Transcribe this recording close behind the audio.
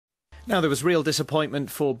Now, there was real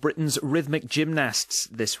disappointment for Britain's rhythmic gymnasts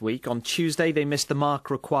this week. On Tuesday, they missed the mark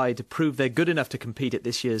required to prove they're good enough to compete at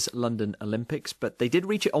this year's London Olympics, but they did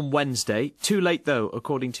reach it on Wednesday. Too late, though,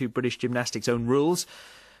 according to British gymnastics' own rules.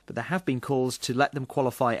 But there have been calls to let them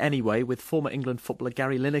qualify anyway, with former England footballer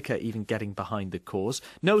Gary Lineker even getting behind the cause.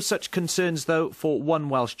 No such concerns, though, for one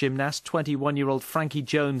Welsh gymnast. 21-year-old Frankie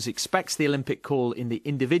Jones expects the Olympic call in the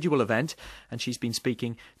individual event, and she's been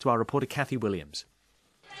speaking to our reporter Cathy Williams.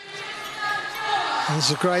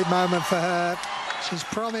 It's a great moment for her. She's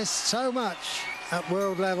promised so much at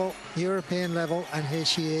world level, European level, and here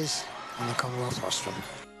she is on the Commonwealth rostrum.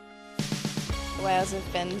 Wales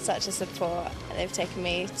have been such a support. They've taken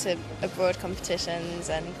me to abroad competitions,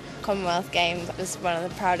 and Commonwealth Games was one of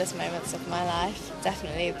the proudest moments of my life.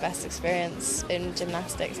 Definitely the best experience in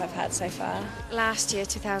gymnastics I've had so far. Last year,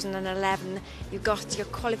 2011, you got your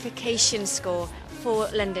qualification score for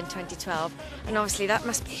London 2012, and obviously that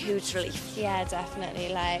must be a huge relief. Yeah,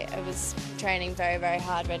 definitely. Like, I was training very, very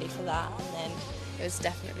hard ready for that, and then it was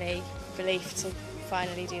definitely a relief to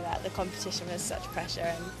finally do that. The competition was such pressure,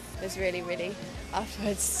 and it was really, really,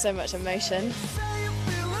 afterwards, so much emotion.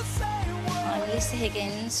 I'm Lisa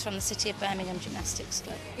Higgins from the City of Birmingham Gymnastics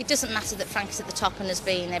Club. It doesn't matter that Frankie's at the top and has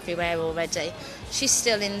been everywhere already. She's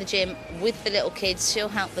still in the gym with the little kids. She'll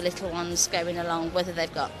help the little ones going along, whether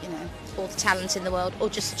they've got, all the talent in the world or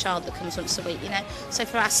just a child that comes once a week, So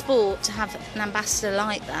for our sport to have an ambassador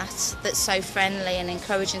like that, that's so friendly and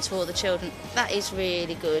encouraging to all the children, that is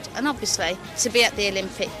really good. And obviously, to be at the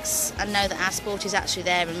Olympics and know that our sport is actually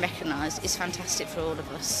there and recognised is fantastic for all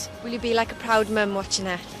of us. Will you be like a proud mum watching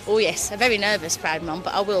her? Oh yes, a very nervous proud mum,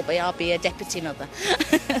 but I will be. I'll be a deputy mother.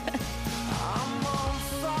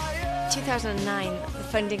 2009, the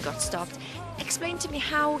funding got stopped. Explain to me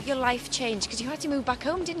how your life changed, because you had to move back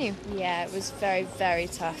home, didn't you? Yeah, it was very, very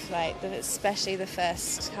tough. Especially the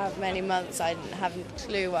first how many months, I didn't have a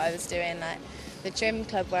clue what I was doing. The gym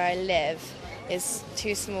club where I live is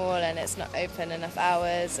too small and it's not open enough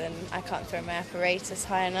hours, and I can't throw my apparatus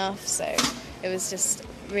high enough. So it was just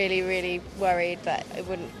really, really worried that I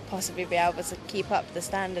wouldn't possibly be able to keep up the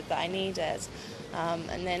standard that I needed.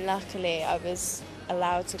 And then luckily I was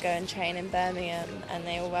allowed to go and train in Birmingham, and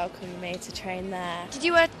they all welcomed me to train there. Did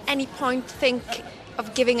you at any point think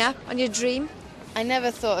of giving up on your dream? I never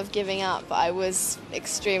thought of giving up, but I was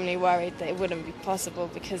extremely worried that it wouldn't be possible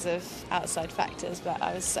because of outside factors. But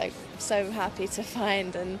I was so happy to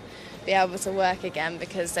find and be able to work again,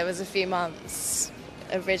 because there was a few months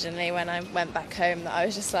originally when I went back home that I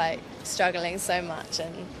was just struggling so much,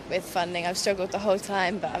 and with funding I've struggled the whole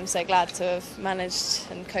time, but I'm so glad to have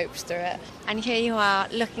managed and coped through it. And here you are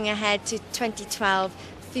looking ahead to 2012,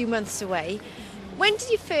 a few months away. When did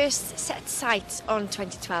you first set sights on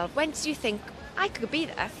 2012? When did you think, I could be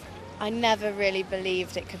there? I never really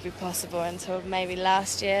believed it could be possible until maybe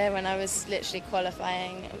last year, when I was literally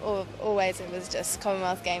qualifying. Always it was just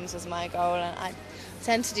Commonwealth Games was my goal, and I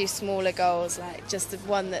tend to do smaller goals, like just the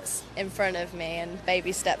one that's in front of me, and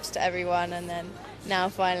baby steps to everyone. And then now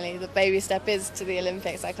finally the baby step is to the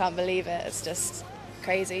Olympics. I can't believe it. It's just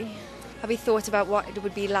crazy. Have you thought about what it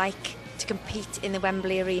would be like to compete in the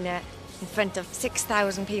Wembley Arena in front of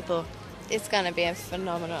 6,000 people? It's going to be a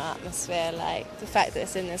phenomenal atmosphere. The fact that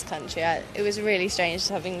it's in this country, it was really strange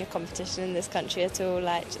having a competition in this country at all,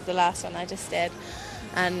 like the last one I just did,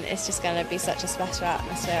 and it's just going to be such a special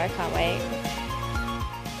atmosphere. I can't wait.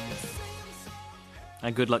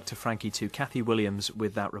 And good luck to Frankie too. Cathy Williams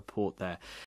with that report there.